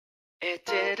It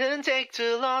didn't take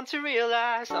too long to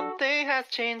realize something has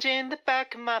changed in the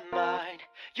back of my mind.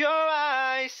 Your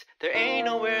eyes, there ain't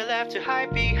nowhere left to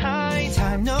hide behind.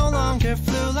 Time no longer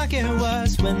flew like it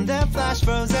was when that flash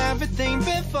froze everything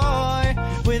before.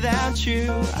 Without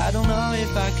you, I don't know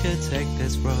if I could take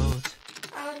this road.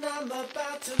 And I'm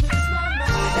about to lose my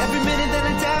mind. Every minute that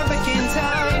I dive back in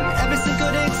time, every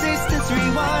single existence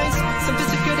rewinds. Something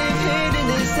so good and hidden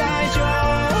inside your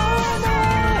mind.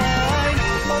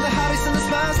 All the heartaches and the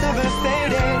smiles never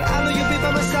faded. I know you'll be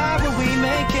by my side when we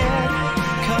make it.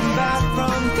 Come back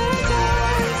from the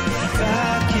dead,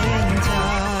 back in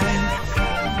time.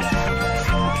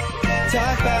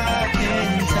 Dive back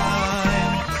in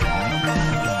time.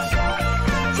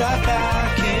 Dive back.